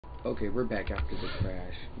Okay, we're back after the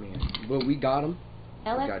crash, man. But we got him.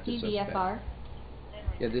 Lspdfr.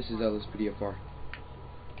 Yeah, this is Lspdfr.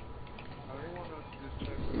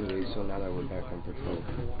 Anyway, so now that we're back on patrol,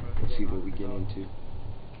 let's see what we get into.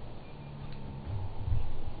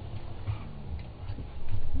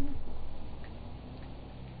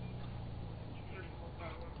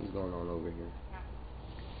 What's going on over here?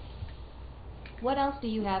 What else do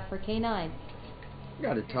you have for K-9? We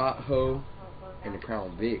got a Tahoe and a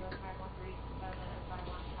Crown Vic.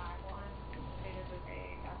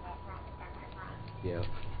 Yeah,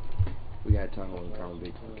 we got a Tahoe and Crown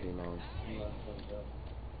Vic for K-9.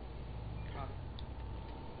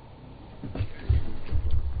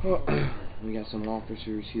 We got some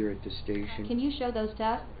officers here at the station. Can you show those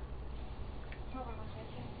tests?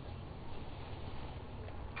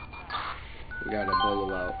 We got a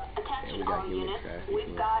bolo out, and we got human units, trafficking.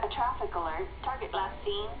 we've got a traffic alert. Target last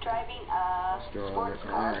seen driving a sports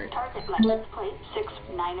car. Alright. Target license plate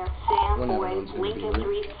 69er Sam One of Boyd them's gonna be Lincoln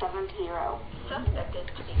lit. 370. Suspect is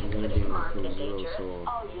to be I'm gonna considered be armed in and zero, dangerous. so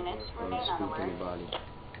All units remain on spook alert. anybody.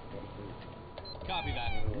 Copy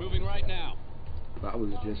that. Moving right now. But I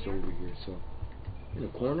was just over here, so in the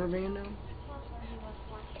corner van now.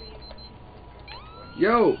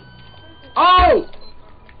 Yo! Oh!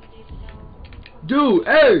 Dude,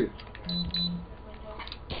 hey!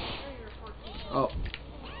 Oh.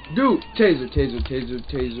 Dude, taser.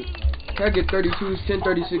 Can I get 32s,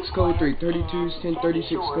 1036 code 3? 32s,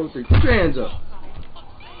 1036 code 3. Put your hands up.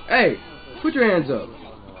 Hey, put your hands up.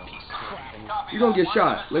 You're gonna get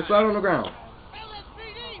shot. Lay flat on the ground.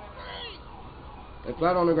 Lay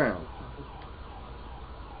flat on the ground.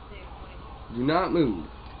 Do not move.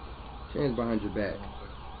 Hands behind your back.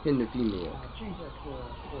 Hitting the female.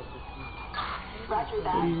 Roger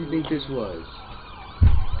that. What do you think this was?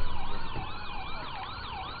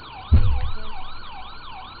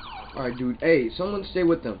 Alright, dude. Hey, someone stay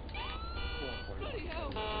with them.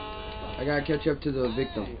 I gotta catch up to the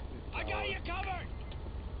victim. I got you covered.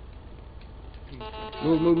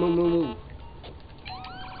 Move.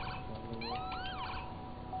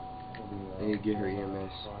 I need to get her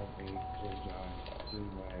EMS.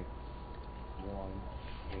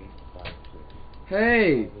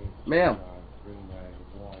 Hey, ma'am.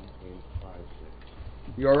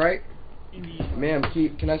 You alright? Ma'am,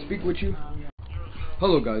 can I speak with you?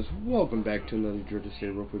 Hello guys, welcome back to another Georgia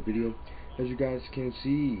State Roleplay video. As you guys can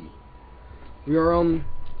see, we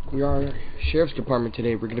are Sheriff's Department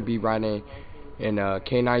today. We're gonna be riding in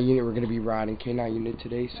K-9 unit. We're gonna be riding K-9 unit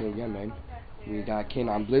today. So yeah, man, we got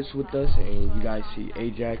K-9 Blitz with us, and you guys see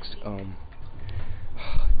Ajax.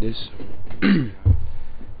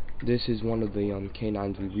 This is one of the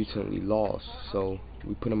K-9s we recently lost. So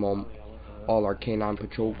we put him on all our K-9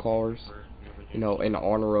 patrol cars, you know, in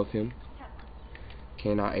honor of him.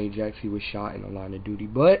 K-9 Ajax, he was shot in the line of duty,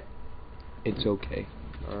 but it's okay.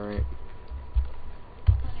 Alright.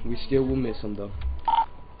 We still will miss him though.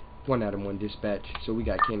 1 out of 1 dispatch. So we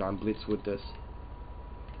got K-9 Blitz with us.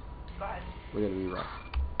 We're gonna be right.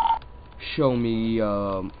 Show me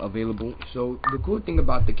available. So the cool thing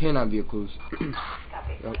about the K-9 vehicles,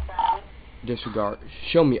 disregard.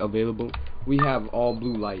 Show me available. We have all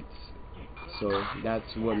blue lights, so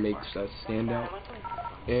that's what makes us stand out.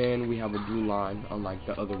 And we have a blue line, unlike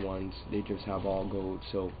the other ones. They just have all gold,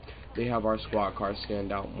 so they have our squad cars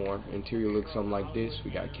stand out more. Interior looks something like this.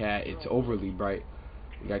 We got Cat. It's overly bright.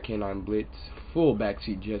 We got K-9 Blitz, full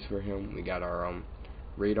backseat just for him. We got our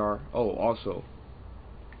radar. Oh, also,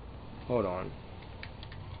 hold on.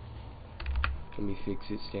 Let me fix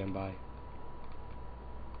it. Stand by.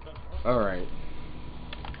 Alright.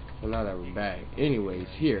 Well, now that we're back. Anyways,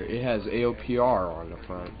 here, it has AOPR on the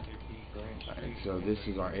front. Alright, so this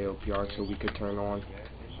is our AOPR, so we could turn on.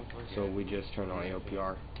 So we just turn on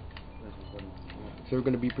AOPR. So we're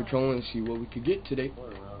going to be patrolling and see what we could get today.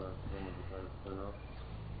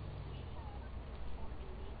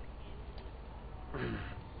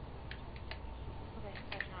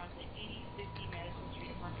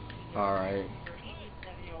 Alright.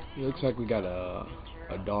 Looks like we got a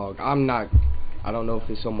dog. I don't know if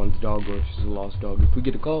it's someone's dog or if it's a lost dog. If we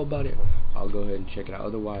get a call about it, I'll go ahead and check it out.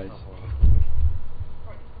 Otherwise,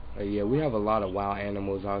 yeah, we have a lot of wild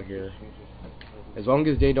animals out here. As long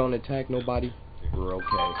as they don't attack nobody, we're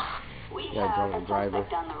okay. Yeah, drunk driver.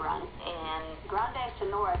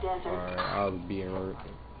 Alright, I'll be en route.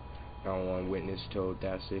 911 witness told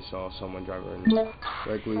that they saw someone driving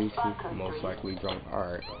directly, most likely drunk.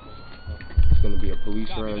 Alright. It's gonna be a police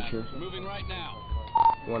ranch here. Moving right now.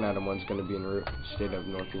 1 out of 1's gonna be en route, state of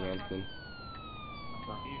North Hampton.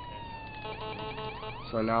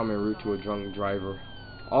 So now I'm en route to a drunk driver.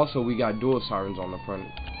 Also, we got dual sirens on the front.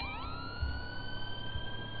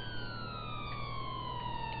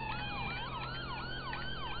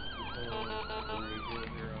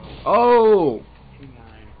 Oh!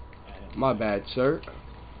 My bad, sir.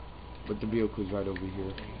 But the vehicle's right over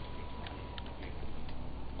here.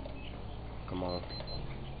 Come on.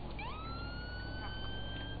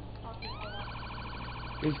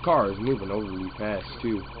 This car is moving overly fast,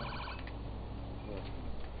 too.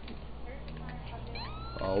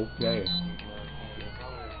 Okay.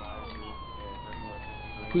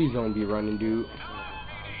 Please don't be running, dude.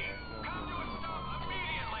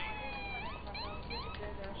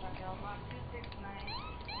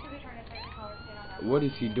 What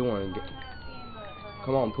is he doing?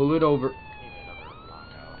 Come on, pull it over.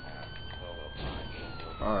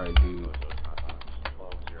 Alright, dude.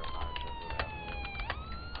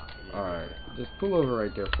 Alright, just pull over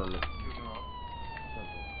right there for me.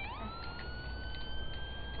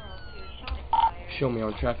 Show me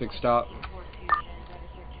on traffic stop.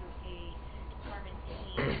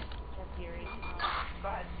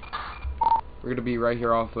 We're gonna be right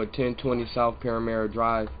here off of 1020 South Paramera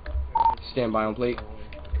Drive. Stand by on plate.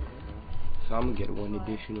 So I'm gonna get one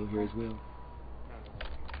additional here as well.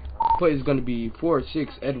 Plate is gonna be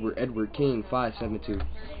 46 Edward King 572.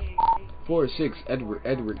 46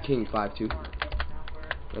 Edward King 52.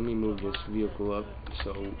 Let me move this vehicle up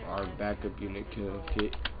so our backup unit can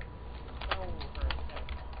fit.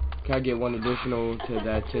 Can I get one additional to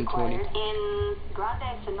that 1020? In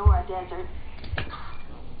Grande Sonora Desert.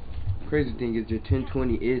 Crazy thing is your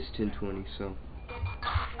 1020 is 1020, so.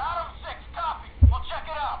 Adam 6, copy. We'll check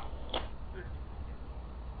it out.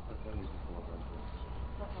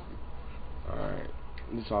 Alright.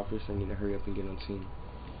 This officer need to hurry up and get on scene.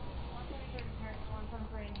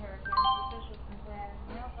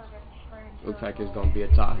 Looks like it's gonna be a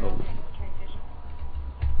Tahoe.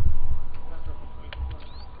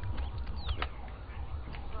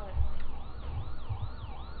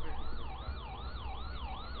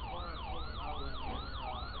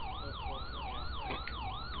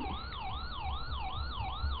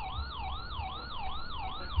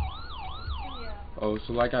 Oh,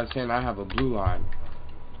 so like I was saying, I have a blue line.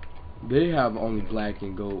 They have only black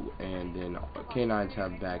and gold, and then K-9s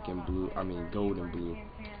have black and blue. I mean, gold and blue.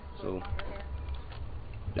 So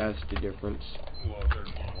that's the difference.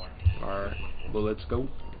 Alright, well, let's go.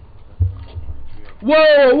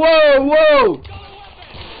 Whoa, whoa, whoa!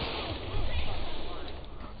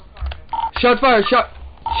 Shot fire, shot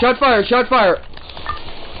fire, shot fire!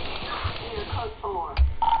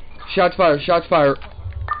 Shots fire, shots fire.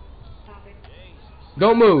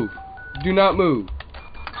 Don't move. Do not move.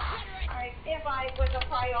 Alright, stand by with a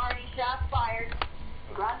priority, shots fired.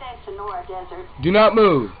 Grande Sonora Desert. Do not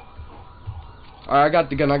move. Alright, I got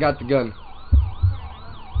the gun, I got the gun.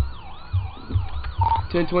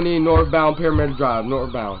 1020 northbound Pyramid Drive,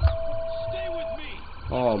 northbound. Stay with me.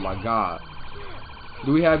 Oh my god.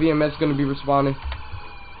 Do we have EMS gonna be responding?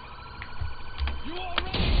 You all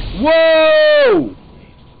ready? Whoa!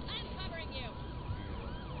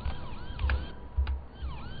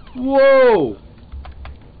 Whoa!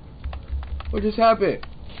 What just happened?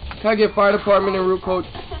 Can I get fire department and root coach?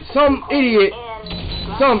 Some idiot,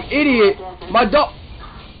 my dog,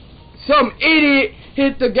 some idiot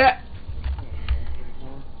hit the gas.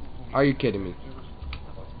 Are you kidding me?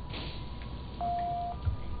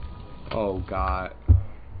 Oh god.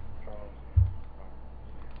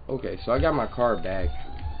 Okay, so I got my car back,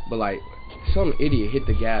 but like, some idiot hit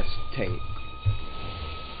the gas tank.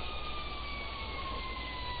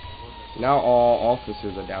 Now all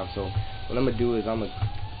officers are down, so what I'm gonna do is I'm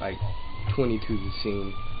gonna like 22 the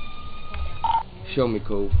scene. Show me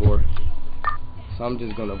code 4. So I'm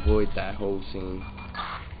just gonna avoid that whole scene,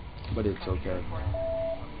 but it's okay.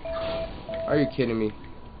 Are you kidding me?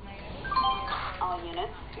 All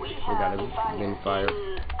units, we got have been fired.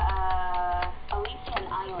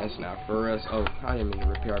 That's not for us. Oh, I am in the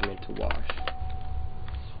repair. I meant to wash.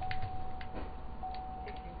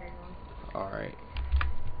 Alright.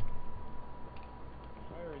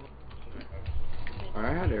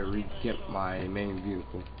 I had to get my main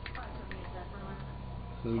vehicle.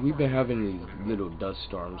 So we've been having these little dust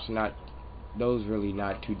storms. Those really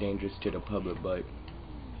not too dangerous to the public, but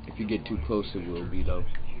if you get too close it will be though,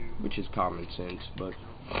 which is common sense. But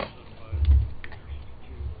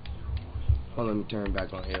well, let me turn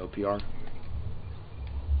back on ALPR.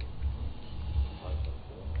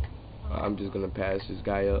 I'm just gonna pass this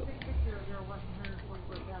guy up.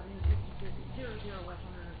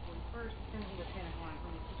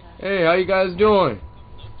 Hey, how you guys doing?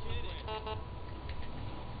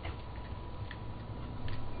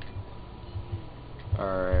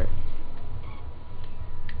 Alright.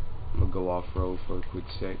 I'm gonna go off-road for a quick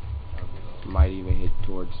sec. Might even hit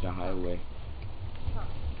towards the highway.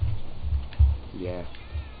 Yeah.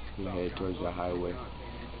 and head towards the highway.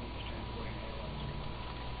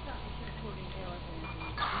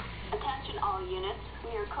 Attention all units,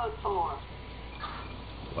 we are code 4.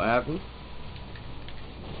 What happened?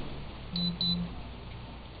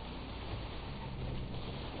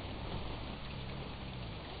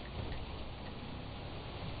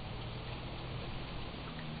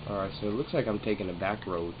 Alright, so it looks like I'm taking the back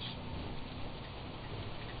roads.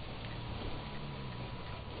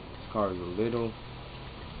 This car is a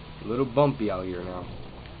little bumpy out here now.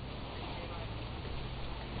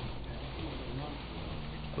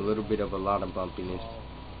 A little bit of a lot of bumpiness.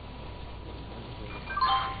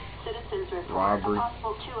 Citizens report Robbery. a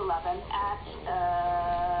possible 211 at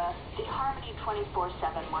the Harmony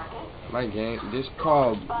 24/7 market. My game, this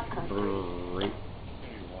car break.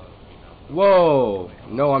 Whoa!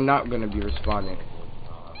 No, I'm not gonna be responding.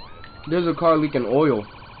 There's a car leaking oil.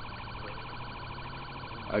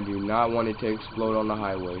 I do not want it to explode on the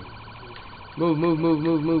highway. Move, move, move,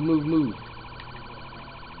 move, move, move, move.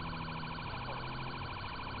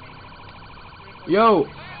 Yo!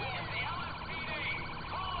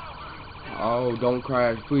 Oh, don't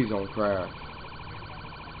crash. Please don't crash.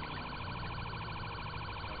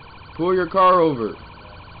 Pull your car over.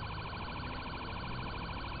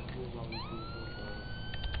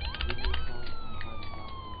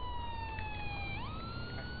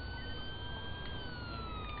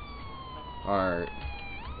 Alright.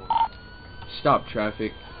 Stop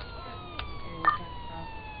traffic.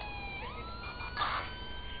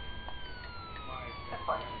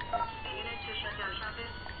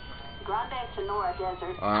 Grande Sonora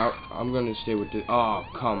Desert. Alright, I'm gonna stay with this. Oh,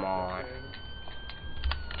 come on.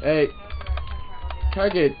 Hey, can I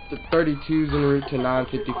get the 32s en route to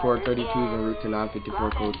 954, 32s en route to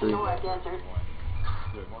 954, code 3? Sonora Desert.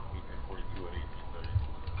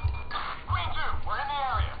 Green 2, we're in the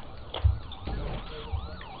area.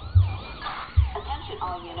 Attention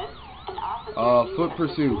all units, an officer Foot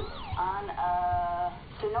pursuit. on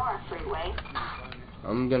Sonora Freeway.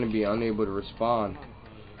 I'm gonna be unable to respond.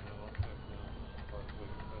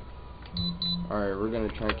 Alright, we're gonna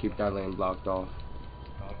try and keep that lane blocked off.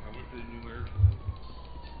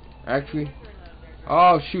 Actually,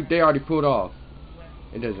 oh shoot, they already pulled off.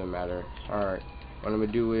 It doesn't matter. Alright, what I'm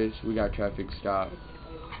gonna do is, we got traffic stop.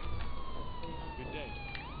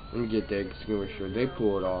 Let me get the extinguisher. They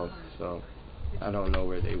pulled off, so I don't know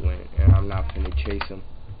where they went, and I'm not gonna chase them.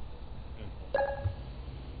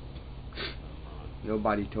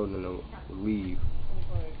 Nobody told them to leave.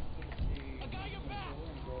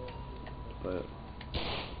 But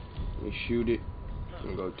let me shoot it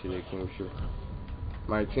and go to the extinguisher.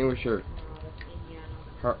 My extinguisher.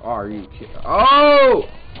 Are you kidding? Oh!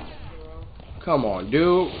 Come on,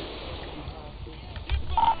 dude.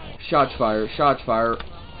 Shots fired. Shots fired.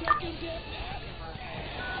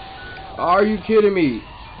 Are you kidding me?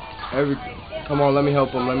 Come on, let me help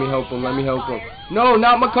him. Let me help him. Let me help him. No,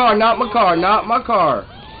 not my car. Not my car. Not my car.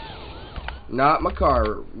 Not my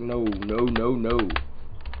car. No, no, no, no.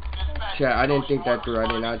 Chat, I didn't think that through. I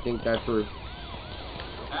did not think that through.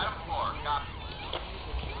 Adam 4, copy.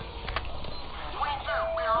 Green 2,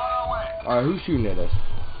 we are on our way. Alright, who's shooting at us?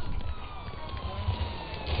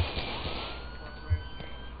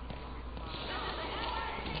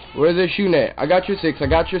 Where's they shooting at? I got your 6. I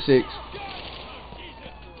got your 6.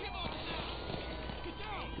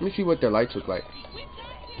 Let me see what their lights look like.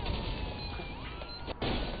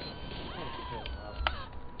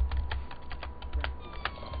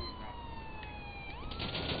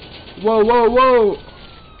 Whoa, whoa, whoa!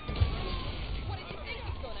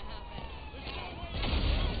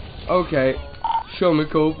 Okay, show me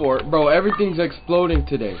code 4. Bro, everything's exploding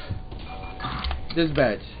today.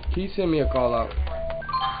 Dispatch, can you send me a call out?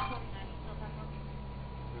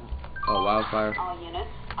 Oh, wildfire. All units,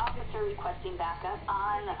 officer requesting backup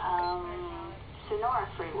on Sonora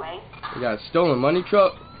Freeway. We got a stolen money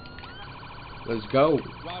truck. Let's go.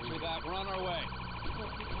 Roger that. We're on our way.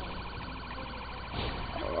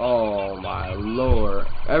 Oh my lord.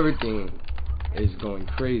 Everything is going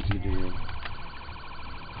crazy, dude.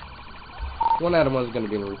 One item was going to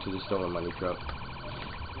be en route to the stolen money truck.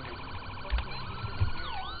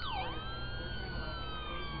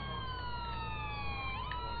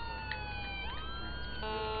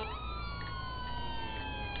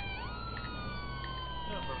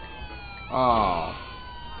 Oh.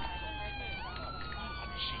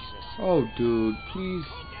 Oh, dude, please.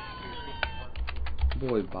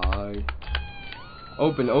 Boy, bye.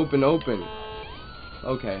 Open, open, open.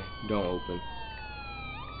 Okay, don't open.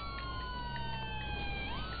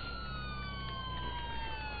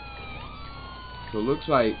 So it looks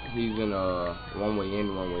like he's in a one way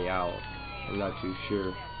in, one way out. I'm not too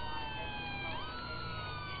sure.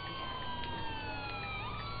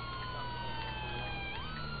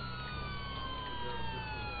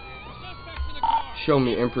 Show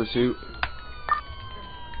me in pursuit.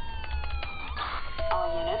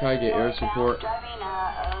 All units. Can I get air support? Driving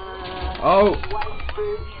Oh! White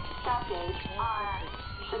Fruit, Southgate on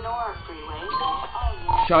Sonora Freeway. All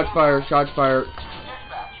units. Shots fired, shots fired.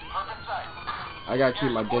 Dispatch, perfect sight. I gotta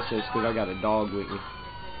keep my distance because I got a dog with me.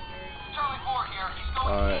 Charlie 4 here. He's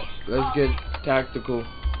going Alright, east. let's get tactical.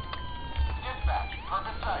 Dispatch,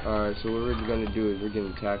 perfect sight. Alright, so what we're gonna do is we're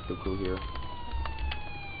getting tactical here.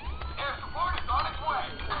 Air support is on its way.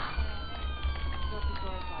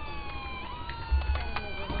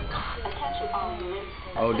 Attention all units.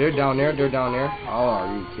 Oh, they're down there, they're down there. Oh,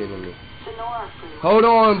 are you kidding me? Sonora Freeway. Hold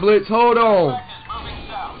on, Blitz, hold on. Suspect is moving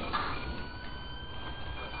south.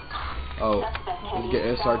 Oh, let's get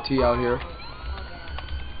SRT out here.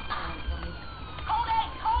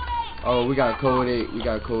 Oh, we got a code 8, we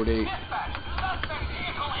got a code 8. Dispatch, suspect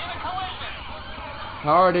vehicle in a collision.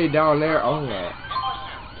 How are they down there? Oh, In pursuit.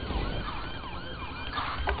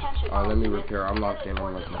 Attention alright, let me repair. I'm locked in,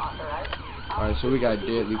 I'm locked in. Alright, so we got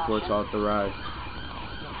deadly force authorized.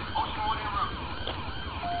 Oceanwood en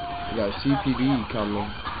route. We got CPD coming.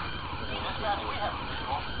 Dispatch, we have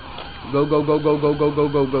visual. Go, go, go, go, go, go, go,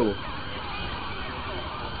 go, go.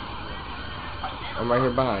 I'm right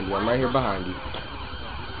here behind you, I'm right here behind you.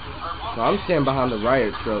 So I'm standing behind the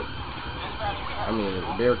riot truck. I mean,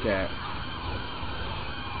 Bearcat.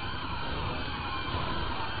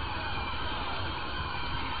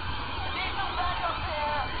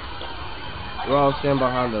 We're all standing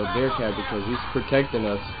behind the Bearcat because he's protecting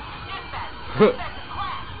us.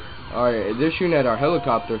 Alright, they're shooting at our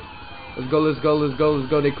helicopter. Let's go, let's go, let's go, let's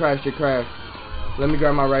go. They crashed, they crashed. Let me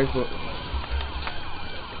grab my rifle.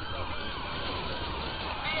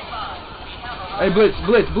 Hey, Blitz,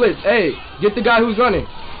 Blitz, Blitz. Hey, get the guy who's running.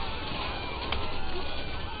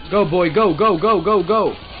 Go, boy, go, go, go, go,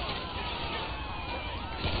 go.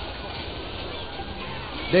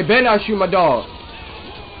 They better not shoot my dog.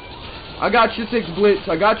 I got your 6, Blitz.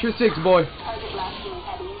 I got your 6, boy. Target last seen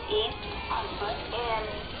heading east on foot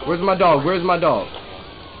and Where's my dog? Where's my dog?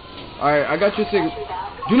 Alright, I got your 6.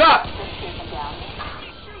 Do not!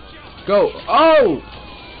 Go. Oh!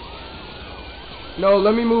 No,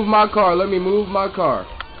 let me move my car. Let me move my car.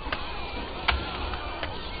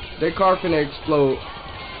 Their car finna explode.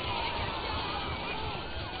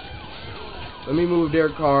 Let me move their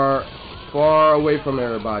car far away from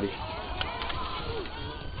everybody.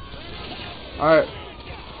 Alright.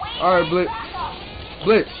 Alright, Blitz.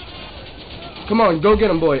 Blitz. Come on, go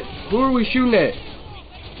get him, boy. Who are we shooting at?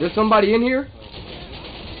 There's somebody in here?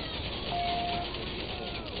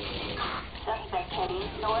 Suspect heading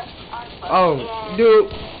north on foot Oh, and dude.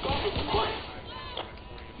 David Court.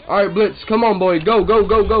 Alright, Blitz. Come on, boy. Go, go,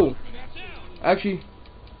 go, go. Actually,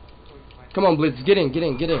 come on, Blitz. Get in, get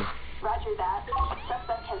in, get in. Roger that.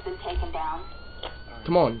 Suspect has been taken down.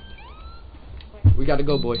 Come on. We gotta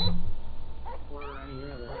go, boy.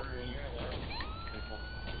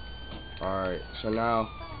 Alright, so now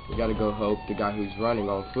we gotta go help the guy who's running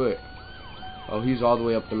on foot. Oh, he's all the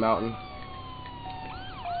way up the mountain.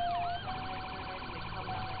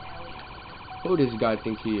 Who does this guy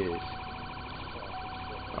think he is?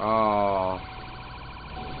 Oh.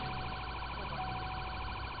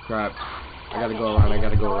 Crap. I gotta go around, I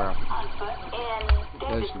gotta go around. On foot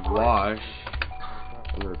and Let's David Court. wash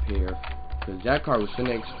and repair. Cause that car was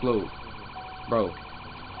finna explode. Bro,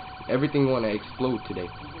 everything wanna explode today.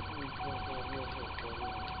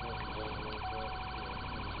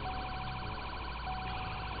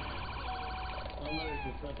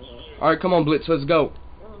 Alright, come on, Blitz, let's go.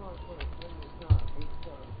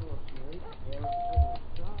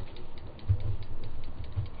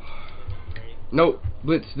 No,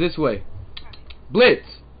 Blitz, this way. Blitz!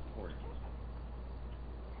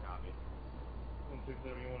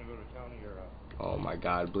 Oh my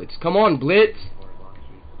god, Blitz. Come on, Blitz!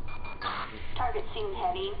 Target seen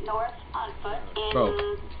heading north on foot in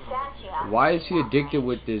Bro, Santia. why is he addicted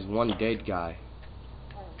with this one dead guy?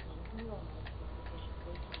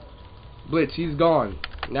 Blitz, he's gone.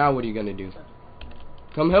 Now what are you gonna do?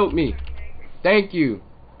 Come help me. Thank you.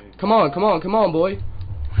 Come on, come on, come on, boy.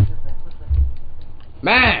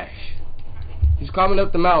 Mash! He's climbing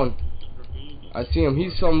up the mountain. I see him.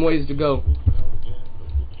 He's some ways to go.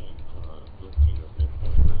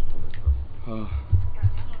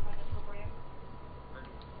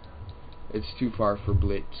 It's too far for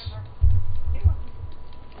Blitz.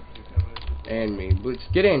 And me. Blitz,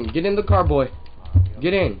 get in. Get in the car, boy.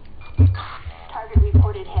 Get in. Target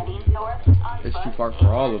reported heading north on It's foot too far for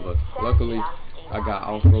all in of us. Luckily, Santia. I got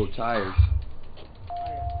off-road tires.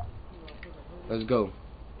 Let's go.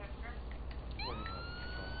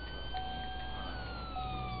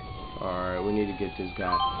 Alright, we need to get this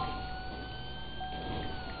guy.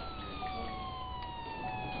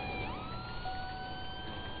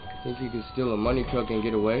 Think he could steal a money truck and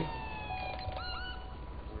get away?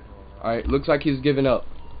 Alright, looks like he's giving up.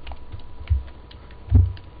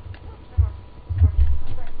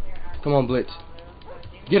 Come on, Blitz.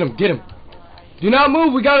 Get him, get him. Do not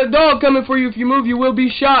move, we got a dog coming for you. If you move, you will be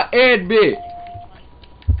shot and bit.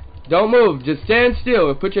 Don't move, just stand still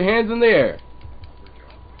and put your hands in the air.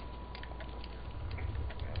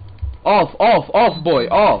 Off, boy,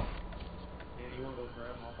 off.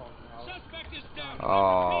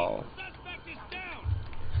 Oh.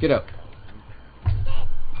 Get up.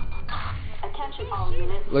 Attention all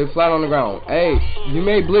units. Lay flat on the ground. Hey, you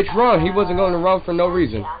made Blitz run. He wasn't going to run for no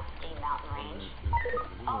reason.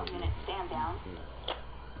 All units stand down.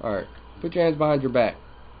 Alright. Put your hands behind your back.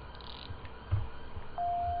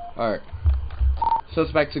 Alright.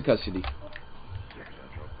 Suspects in custody.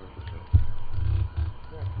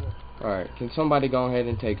 Alright. Can somebody go ahead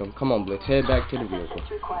and take him? Come on, Blitz. Head back to the vehicle.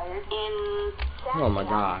 Oh my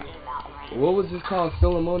god. What was this called?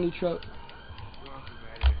 Still a money truck?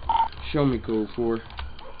 Show me code 4.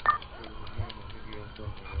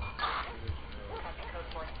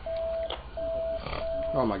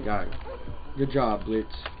 Oh my god. Good job,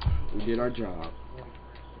 Blitz. We did our job.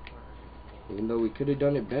 Even though we could have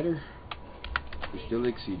done it better, we still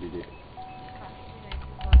exceeded it.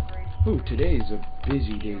 Ooh, today is a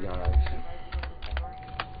busy day, guys.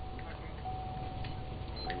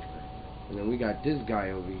 And then we got this guy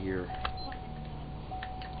over here.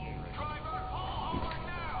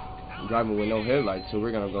 Driving with no headlights, so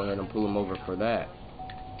we're gonna go ahead and pull him over for that.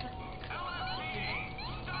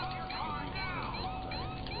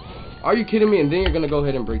 Are you kidding me? And then you're gonna go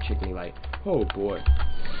ahead and brake check me, like, oh boy.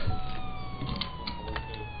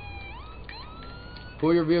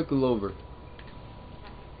 Pull your vehicle over.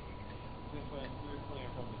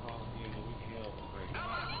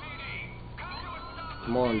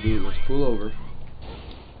 Come on, dude, let's pull over.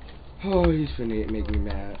 Oh, he's finna make me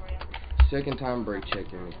mad. Second time brake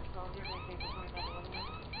checking me.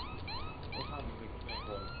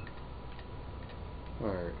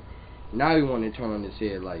 Alright. Now you want to turn on his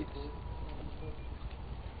headlights.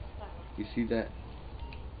 You see that?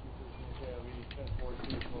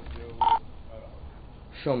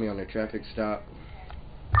 Show me on the traffic stop.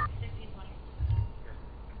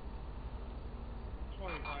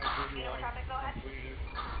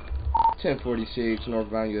 1046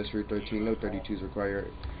 northbound US Route 13. No 32s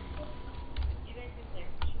required.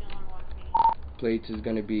 Plates is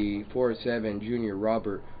gonna be 47 Junior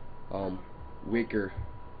Robert Wicker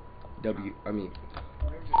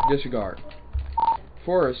disregard.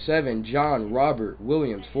 407 John Robert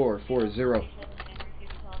Williams 440.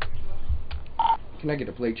 Can I get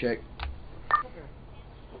a plate check?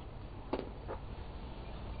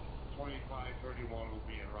 2531 will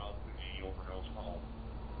be en route to the overdose home.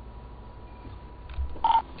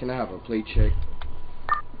 Can I have a plate check?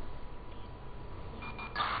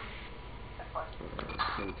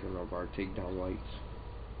 Turn off our takedown lights.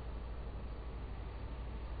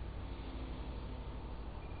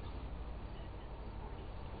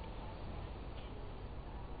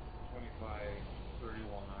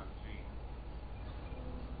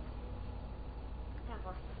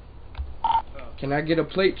 Can I get a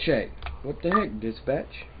plate check? What the heck,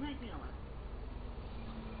 dispatch?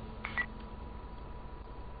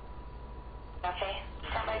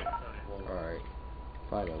 Alright,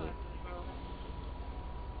 finally.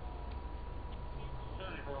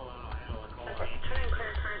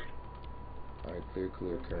 Alright, clear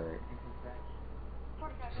current.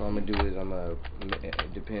 So I'm gonna do is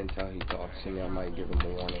it depends how he talks to me, I might give him a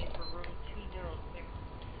warning.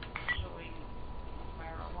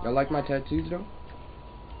 Y'all like my tattoos though?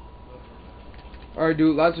 Alright,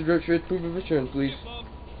 dude, lots of drip strips, proof of insurance, please.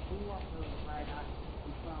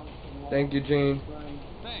 Thank you, Gene.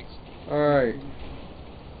 Thanks. Alright.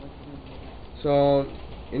 So,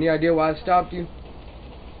 any idea why I stopped you?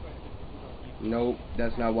 Nope,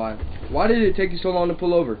 that's not why. Why did it take you so long to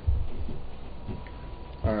pull over?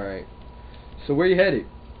 Alright. So where you headed?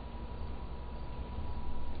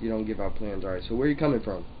 You don't give out plans. Alright, so where you coming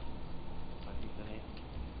from?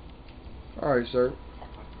 Alright, sir.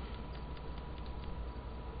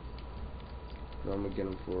 So I'm gonna get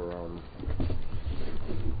him for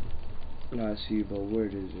I see, but where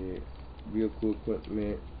is it? Vehicle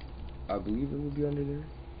equipment. I believe it would be under there.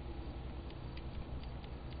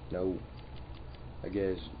 No. I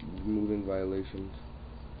guess moving violations.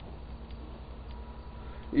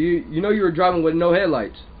 You know you were driving with no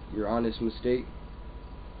headlights. Your honest mistake.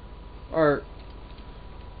 Alright.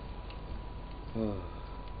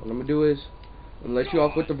 What I'm gonna do is, I'm gonna let you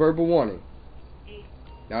off with the verbal warning.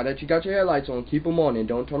 Now that you got your headlights on, keep them on and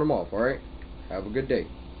don't turn them off, alright? Have a good day.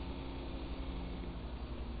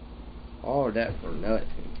 All that for nothing.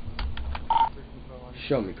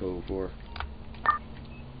 Show me code 4.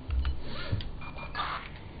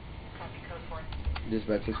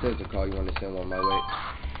 Dispatch, if there's a call, you want to send one my way.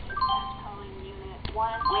 Calling Unit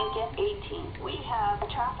 1, Lincoln 18. We have a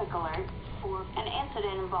traffic alert for an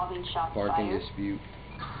incident involving shots Parking fired. dispute.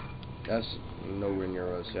 That's nowhere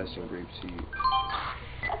near us. That's in Grape Seed.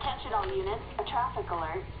 Attention all units, a traffic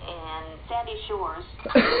alert in Sandy Shores.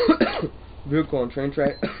 Vehicle on train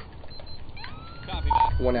track. Copy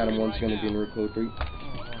that. 1 Adam 1's Right going to now. be in route code 3.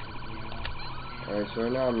 Alright, so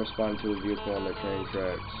right now I'm responding to a vehicle on the train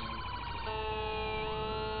tracks.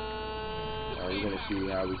 Alright, we're going to see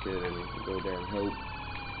how we can go there and help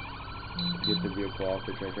get the vehicle off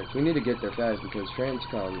the train tracks. We need to get there fast because trains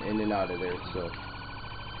come in and out of there, so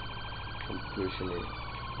I'm pushing it.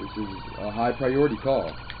 This is a high priority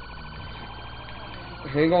call.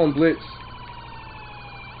 Hang on, Blitz.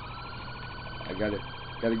 I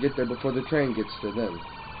gotta get there before the train gets to them.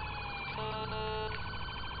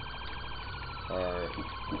 Alright.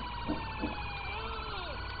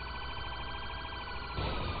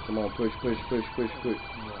 Come on, push.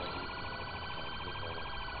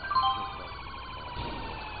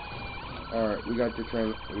 Alright, we got the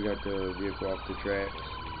train, we got the vehicle off the tracks.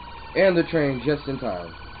 And the train just in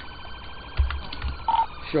time.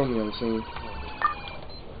 Show me on the scene.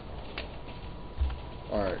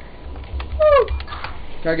 Alright.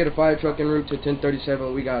 Can I get a fire truck en route to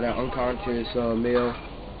 1037? We got an unconscious male.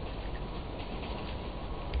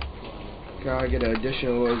 Can I get an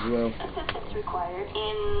additional as well? Assistance required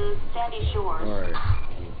in Sandy Shores. Alright.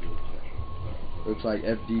 Looks like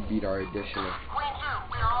FD beat our additional. Green 2,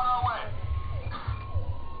 we are on our way.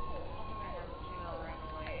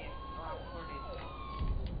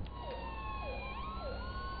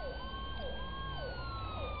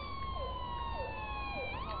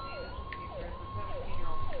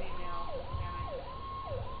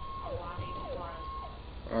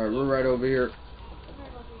 Alright, we're right over here.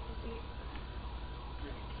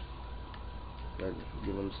 Gotta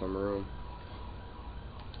give them some room.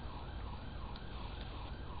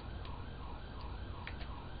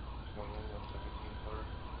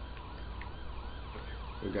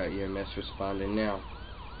 We got EMS responding now.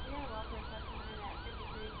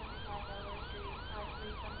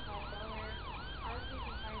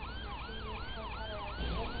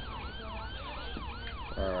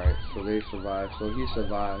 Alright, so they survived. So he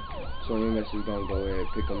survived. So EMS is gonna go ahead,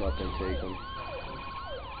 pick him up and take him.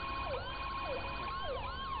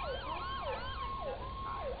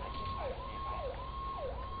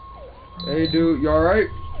 Hey dude, you alright?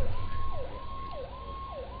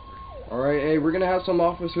 Alright, hey, we're gonna have some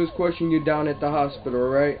officers question you down at the hospital,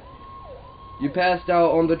 alright? You passed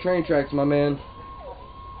out on the train tracks, my man.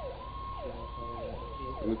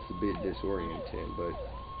 Looks a bit disoriented, but...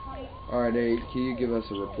 Alright, hey, can you give us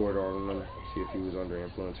a report on him? See if he was under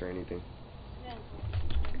influence or anything.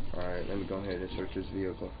 Alright, let me go ahead and search this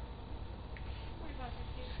vehicle.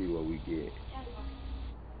 See what we get.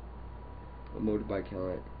 A motorbike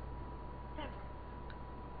helmet.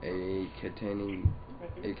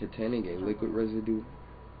 Containing a liquid residue.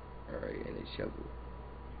 Alright, and a shovel.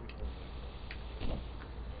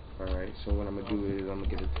 Alright, so what I'm gonna do is I'm gonna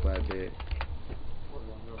get a flatbed.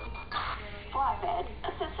 Flatbed.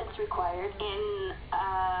 Assistance required in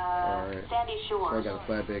Alright. Sandy So I Shores. got a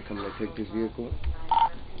flatbed coming to take this vehicle.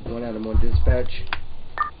 1 Adam 1 dispatch.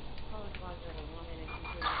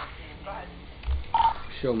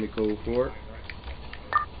 Show me code 4.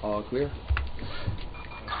 All clear.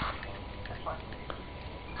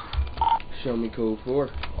 Show me code 4.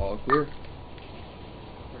 All clear.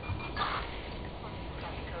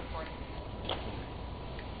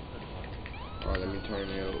 Alright, let me turn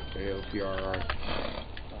the ALPR on.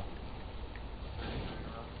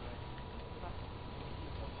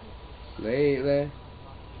 Lately.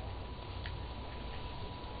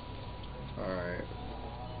 Alright.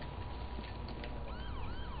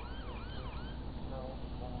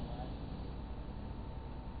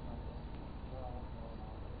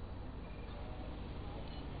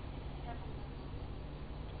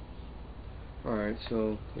 Alright,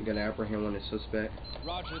 so we gotta apprehend one of the suspect.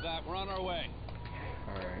 Roger that. We're on our way.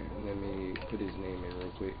 Alright, let me put his name in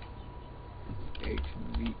real quick.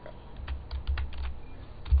 HV.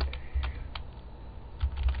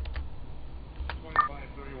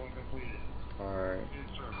 Alright.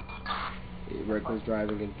 Reckless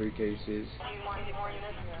driving in 3 cases.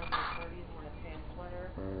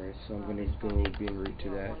 Alright, so I'm gonna go be en route to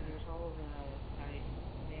that.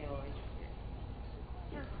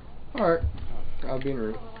 Alright, I'll be in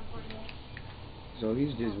route. So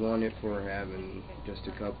he's just wanted for having just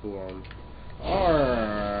a couple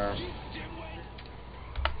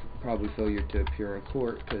probably failure to appear in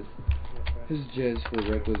court, because this is just for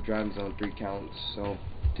reckless driving on 3 counts. So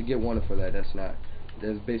to get wanted for that,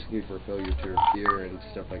 that's basically for failure to appear and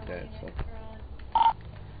stuff like that. So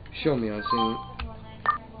show me on scene.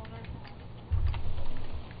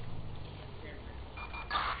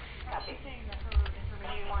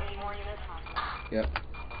 Yep.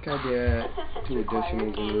 Can I get 2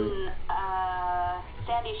 additionals in route?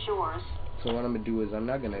 Sandy Shores. So what I'm gonna do is I'm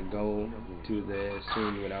not gonna go to the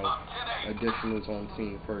scene without additionals on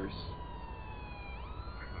scene first.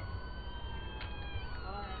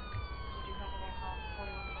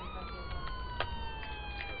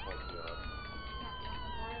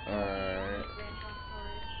 Alright.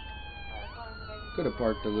 Could have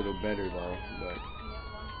parked a little better though, but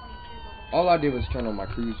all I did was turn on my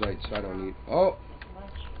cruise lights, so I don't need. Oh,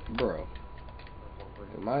 bro,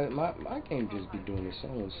 my game just be doing its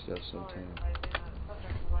own stuff sometimes.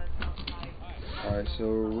 All right, so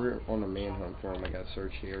we're on a manhunt for him. I got to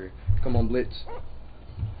search the area. Come on, Blitz.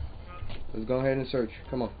 Let's go ahead and search.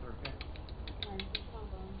 Come on.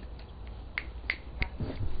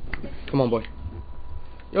 Come on, boy.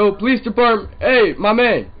 Yo, police department. Hey, my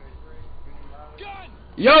man.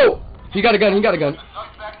 Yo, he got a gun. He got a gun.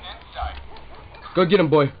 Go get him,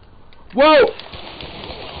 boy. Whoa!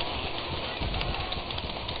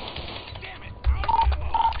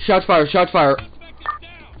 Shots fired, shots fired.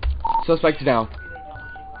 Suspect down.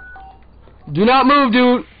 Do not move,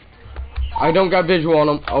 dude. I don't got visual on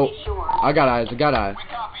him. Oh, I got eyes, I got eyes.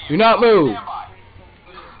 Do not move.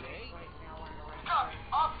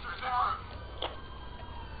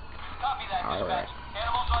 Alright.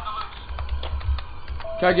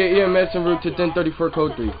 Can I get EMS en route to 1034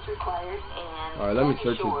 code 3? Alright, let me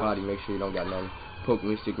search his body, make sure you don't got none poke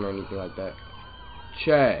me, stick me, or anything like that.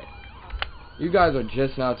 Chad, you guys are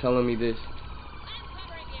just now telling me this.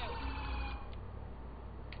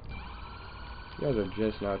 You guys are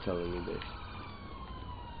just now telling me this.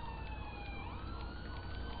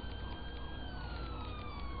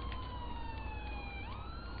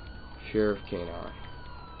 Sheriff K-9.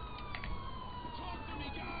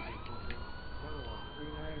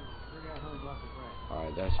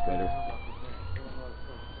 Alright, that's better.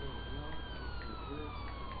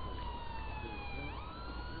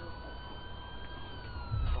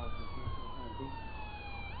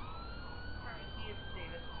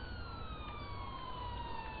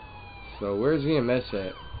 So where's EMS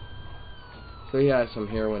at? So he has some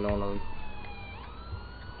heroin on him.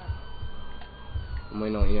 I'm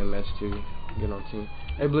waiting on EMS to get on team.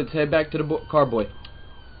 Hey Blitz, head back to the car, boy.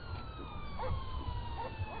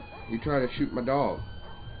 You trying to shoot my dog.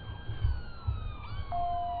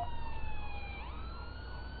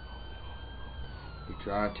 You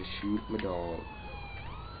tried to shoot my dog.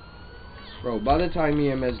 Bro, by the time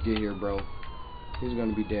EMS get here, bro, he's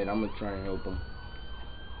gonna be dead. I'm gonna try and help him.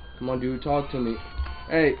 Come on, dude, talk to me.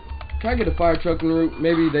 Hey, can I get a fire truck en route?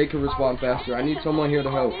 Maybe they can respond faster. I need someone here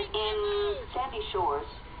to help. In Sandy Shores.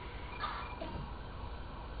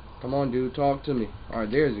 Come on, dude, talk to me.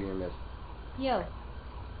 Alright, there's EMS. Yo.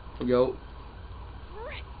 Yo.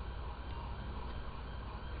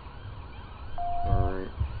 Alright.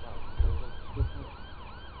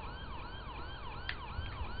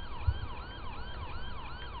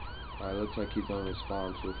 Alright, looks like he's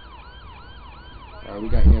unresponsive. Alright, we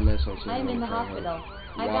got EMS on scene. I'm in the hospital.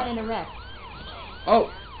 I got in a wreck.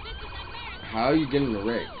 Oh! How are you getting a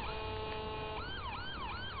wreck?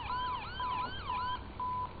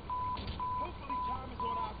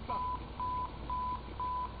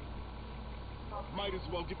 Might as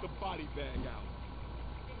well get the body bag out.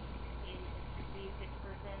 86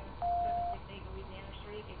 person, 768 Louisiana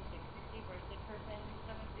Street, 8660 for a sick person,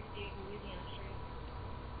 768 Louisiana Street.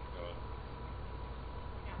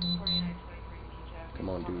 Yeah, 4923 Come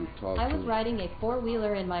on, dude, talk I to was me. riding a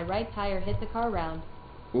 4-wheeler and my right tire hit the car round.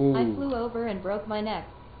 Ooh. I flew over and broke my neck.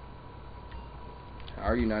 How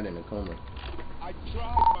are you not in a coma? I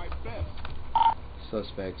tried my best.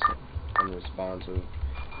 Suspects unresponsive.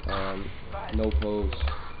 No pose.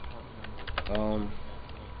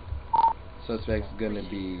 Suspect's gonna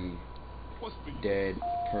be dead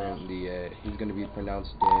currently at, he's gonna be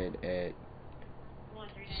pronounced dead at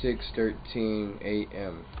 6:13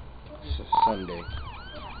 a.m. Sunday.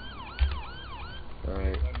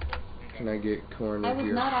 Alright. Can I get coroner I was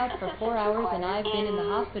here? not out for 4 hours and I've been in the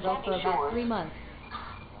hospital for about 3 months.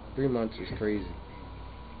 3 months is crazy.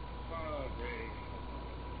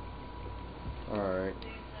 Alright.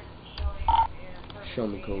 Show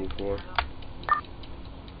me code 4.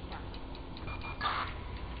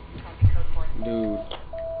 Dude.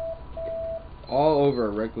 All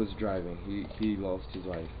over reckless driving. He lost his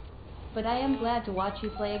life. But I am glad to watch you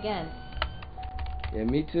play again. Yeah,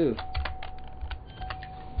 me too.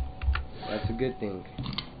 That's a good thing.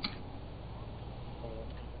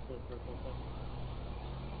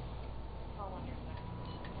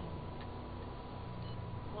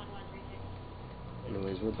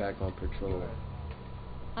 Anyways, we're back on patrol.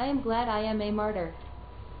 I am glad I am a martyr.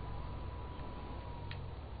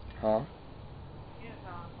 Huh?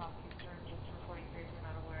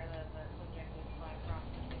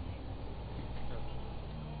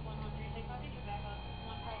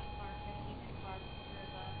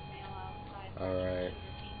 Alright.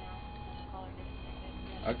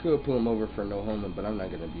 I could pull him over for no homing, but I'm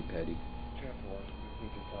not gonna be petty.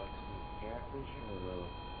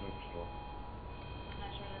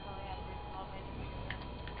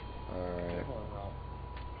 Alright.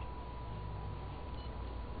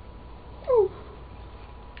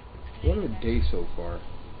 What a day so far.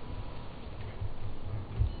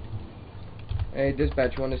 Hey,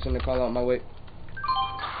 dispatch, you want to send a call out my way?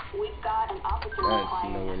 We've got an officer Alright,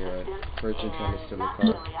 requiring know when you're at. assistance, Person trying to and steal a not car.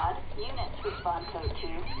 Gilead. Units respond code 2.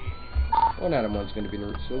 Well, not one's gonna be in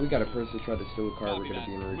route. So we got a person trying to steal a car. We're gonna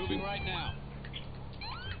be in route 2. Moving right now.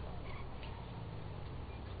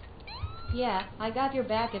 Yeah, I got your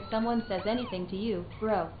back if someone says anything to you,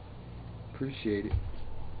 bro. Appreciate it.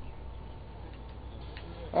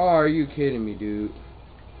 Oh, are you kidding me, dude?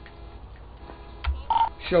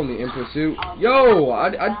 Show me in pursuit. Yo,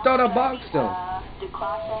 I thought I boxed him. The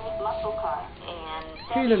Class A muscle car,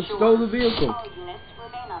 and He done stole the vehicle. all units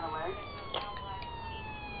remain on alert.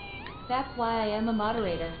 That's why I am a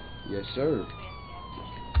moderator. Yes, sir.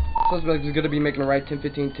 Suspect is gonna be making a right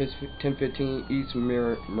 1015 East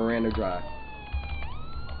Miranda Drive.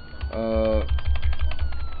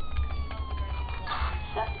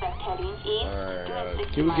 Suspect heading east. Alright, doing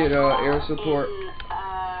 60 can we get miles per air hour support? in,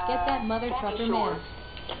 Get that mother Sandy trucker Shores. man.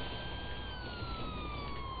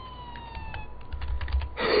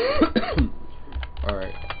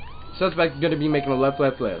 Alright. Suspect is gonna be making a left.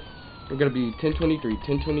 We're gonna be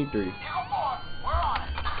 1023.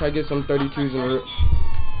 Try to get some 32s in the route.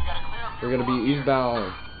 We're gonna be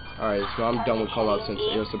eastbound. Alright, so I'm done with call out since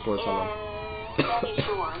air support's on them. Sandy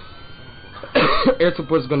Shores. Air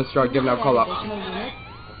support's gonna start giving out call out. Additional units?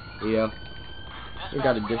 Yeah. We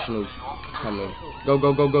got additionals coming. Go.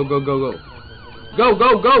 Go.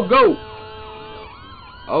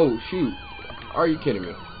 Oh, shoot. Are you kidding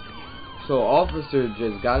me? So, officer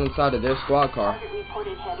just got inside of their squad car. Target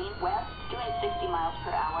reported heading west, doing 60 miles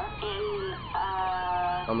per hour in,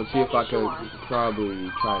 I'm gonna see if I could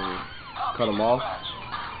probably try and cut him off.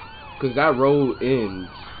 Cause that road ends.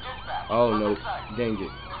 Oh, no. Dang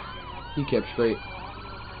it. He kept straight.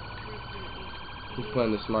 He's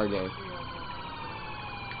playing the smart game.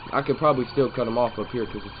 I could probably still cut him off up here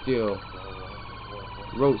because it's still,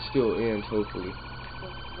 road still ends hopefully.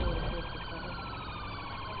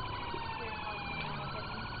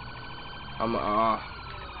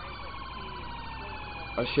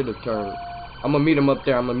 I should have turned. I'm gonna meet him up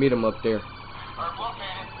there.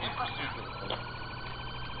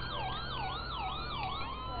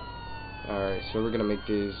 Alright, so we're gonna make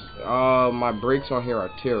this. My brakes on here are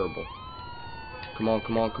terrible. Come on,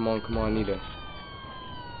 I need a.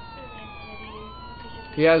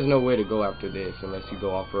 He has no way to go after this unless you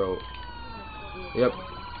go off-road. Yep.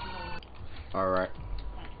 Alright.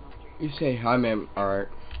 You say hi, ma'am. Alright.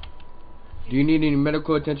 Do you need any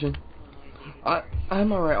medical attention?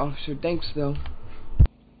 I'm alright, officer. Thanks, though.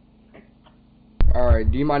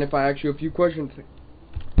 Alright, do you mind if I ask you a few questions?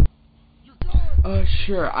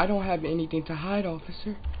 Sure. I don't have anything to hide,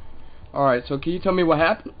 officer. Alright, so can you tell me what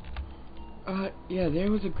happened? Yeah,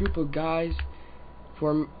 there was a group of guys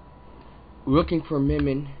looking for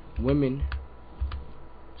women.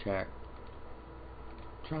 Check.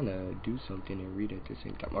 Trying to do something and read at the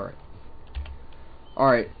same time.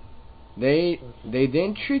 Alright. They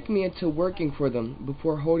then tricked me into working for them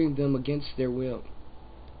before holding them against their will.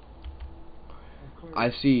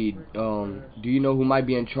 I see. Do you know who might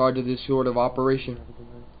be in charge of this sort of operation?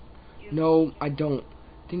 No, I don't.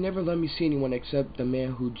 They never let me see anyone except the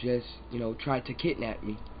man who just, tried to kidnap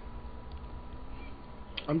me.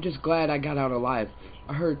 I'm just glad I got out alive.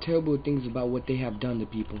 I heard terrible things about what they have done to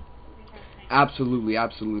people. Absolutely.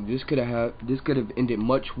 This could have ended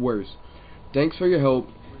much worse. Thanks for your help.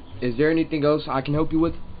 Is there anything else I can help you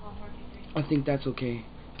with? I think that's okay.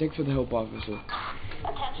 Thanks for the help, officer.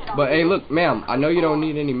 But hey, look, ma'am, I know you don't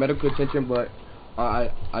need any medical attention, but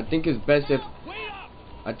I think it's best if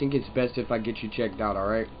I get you checked out, all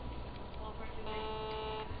right?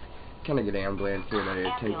 Can I get an ambulance here that is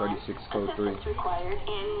 1036 code 3? Assistance required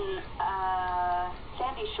in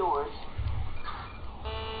Sandy Shores.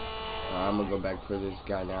 I'm gonna go back for this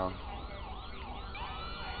guy now.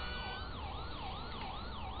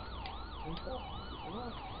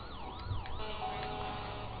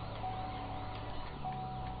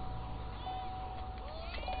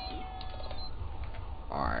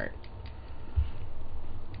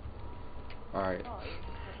 Alright,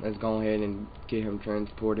 let's go ahead and get him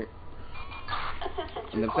transported.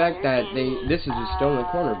 And the fact that this is a stolen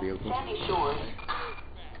corner vehicle, Sandy Shores.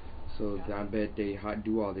 so I bet they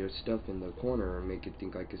do all their stuff in the corner and make it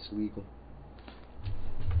think like it's legal.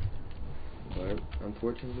 But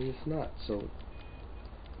unfortunately it's not, so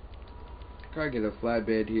try to get a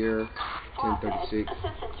flatbed here, 1036.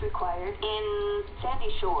 Assistance required in Sandy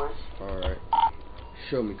Shores. Alright,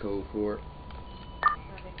 show me code for it.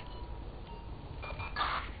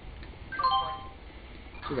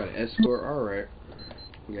 We got an escort, alright.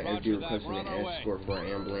 We got FD requesting an escort for an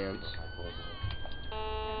ambulance.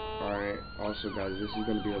 Alright, also guys, this is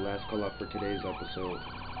going to be the last call out for today's episode.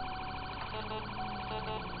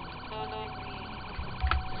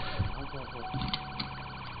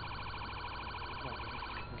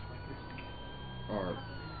 Alright.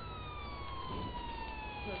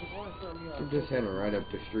 We're just heading right up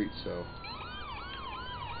the street, so.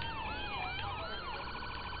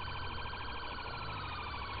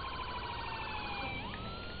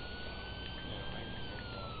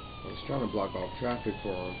 I was trying to block off traffic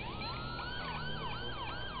for him.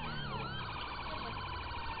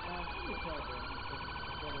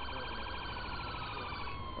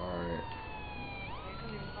 Alright.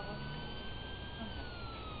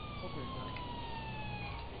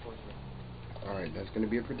 Alright, that's gonna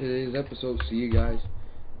be it for today's episode. See you guys.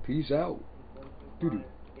 Peace out. Doo-doo.